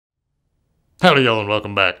Howdy y'all and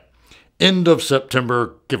welcome back. End of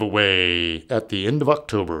September giveaway at the end of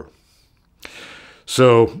October.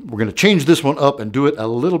 So we're going to change this one up and do it a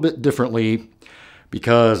little bit differently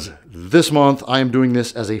because this month I am doing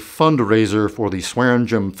this as a fundraiser for the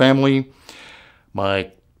Swearingen family.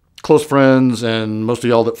 My close friends and most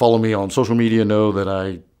of y'all that follow me on social media know that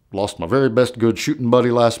I lost my very best good shooting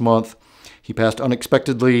buddy last month. He passed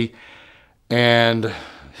unexpectedly and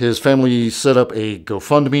his family set up a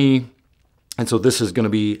GoFundMe. And so this is going to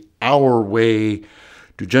be our way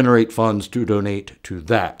to generate funds to donate to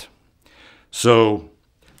that. So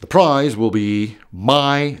the prize will be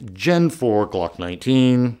my Gen 4 Glock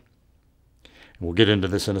 19. We'll get into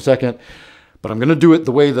this in a second. But I'm going to do it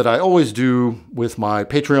the way that I always do with my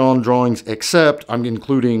Patreon drawings, except I'm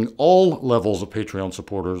including all levels of Patreon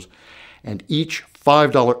supporters. And each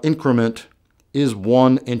 $5 increment is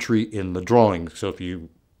one entry in the drawing. So if you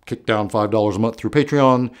kick down $5 a month through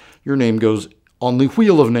Patreon, your name goes on the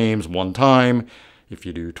wheel of names one time. If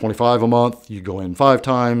you do $25 a month, you go in 5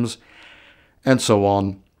 times, and so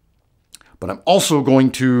on. But I'm also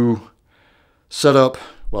going to set up,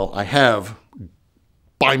 well, I have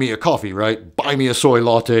buy me a coffee, right? Buy me a soy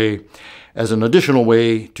latte as an additional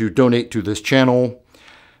way to donate to this channel.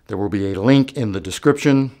 There will be a link in the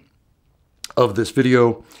description of this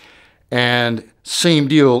video. And same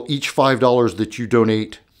deal, each $5 that you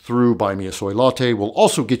donate through Buy Me a Soy Latte will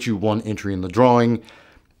also get you one entry in the drawing.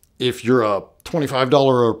 If you're a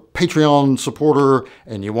 $25 Patreon supporter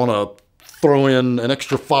and you want to throw in an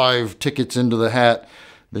extra 5 tickets into the hat,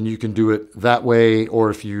 then you can do it that way. Or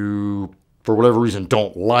if you, for whatever reason,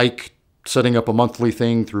 don't like setting up a monthly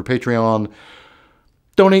thing through Patreon,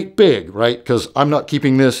 donate big, right? Because I'm not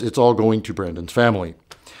keeping this. It's all going to Brandon's family.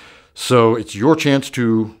 So it's your chance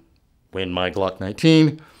to win my Glock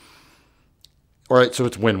 19. All right, so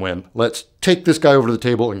it's win-win. Let's take this guy over to the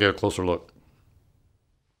table and get a closer look.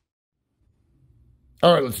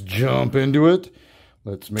 All right, let's jump into it.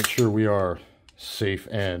 Let's make sure we are safe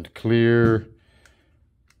and clear.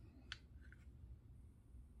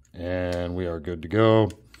 And we are good to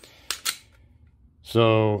go.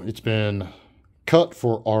 So it's been cut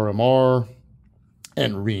for RMR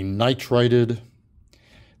and re-nitrited.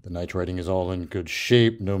 The nitriding is all in good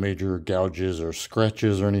shape. No major gouges or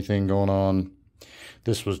scratches or anything going on.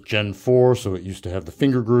 This was Gen 4, so it used to have the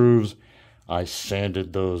finger grooves. I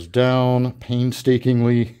sanded those down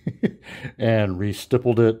painstakingly and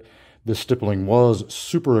re-stippled it. This stippling was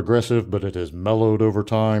super aggressive, but it has mellowed over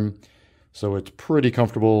time. So it's pretty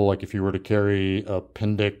comfortable, like if you were to carry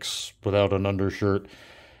appendix without an undershirt.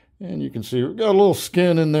 And you can see we've got a little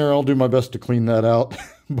skin in there. I'll do my best to clean that out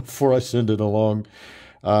before I send it along.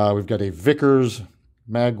 We've got a Vickers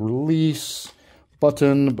mag release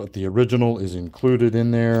button, but the original is included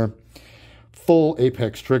in there. Full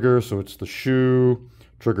Apex trigger, so it's the shoe,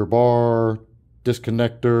 trigger bar,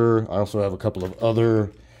 disconnector. I also have a couple of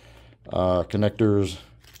other connectors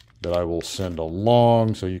that I will send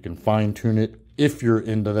along so you can fine tune it if you're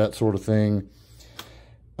into that sort of thing.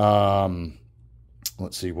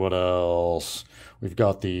 Let's see what else. We've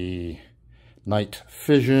got the Night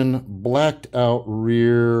Fission blacked out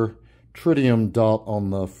rear tritium dot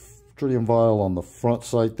on the tritium vial on the front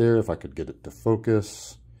sight there, if I could get it to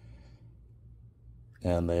focus.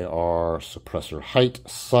 And they are suppressor height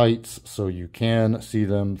sights, so you can see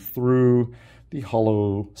them through the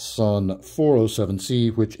Holosun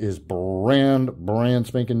 407C, which is brand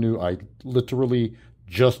spanking new. I literally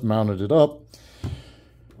just mounted it up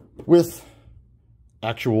with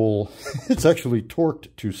actual, it's actually torqued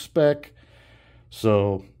to spec,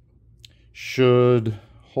 so should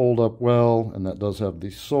hold up well. And that does have the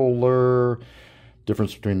solar.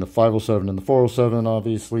 Difference between the 507 and the 407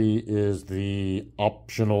 obviously is the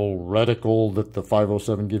optional reticle that the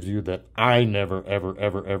 507 gives you that I never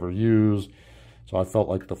ever use. So I felt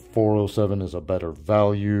like the 407 is a better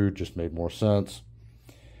value, just made more sense.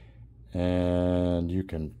 And you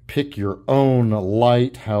can pick your own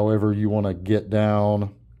light however you want to get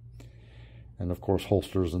down. And of course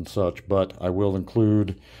holsters and such, but I will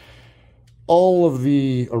include all of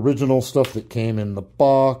the original stuff that came in the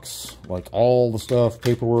box, like all the stuff,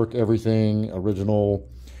 paperwork, everything, original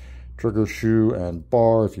trigger, shoe, and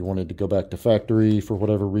bar. If you wanted to go back to factory for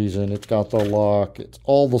whatever reason, it's got the lock, it's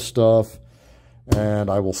all the stuff. And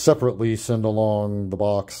I will separately send along the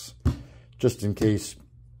box just in case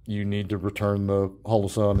you need to return the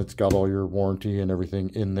Holosun. It's got all your warranty and everything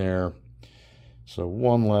in there. So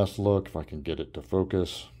one last look, if I can get it to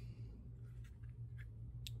focus,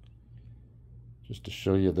 just to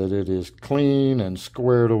show you that it is clean and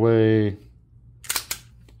squared away.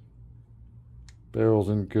 Barrel's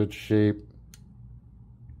in good shape.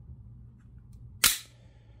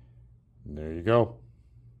 There you go.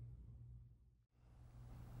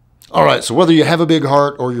 All right, so whether you have a big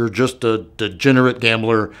heart or you're just a degenerate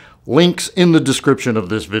gambler, links in the description of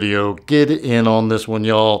this video. Get in on this one,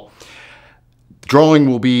 y'all. Drawing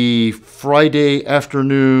will be Friday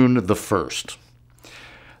afternoon the 1st.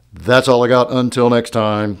 That's all I got. Until next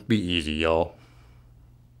time, be easy, y'all.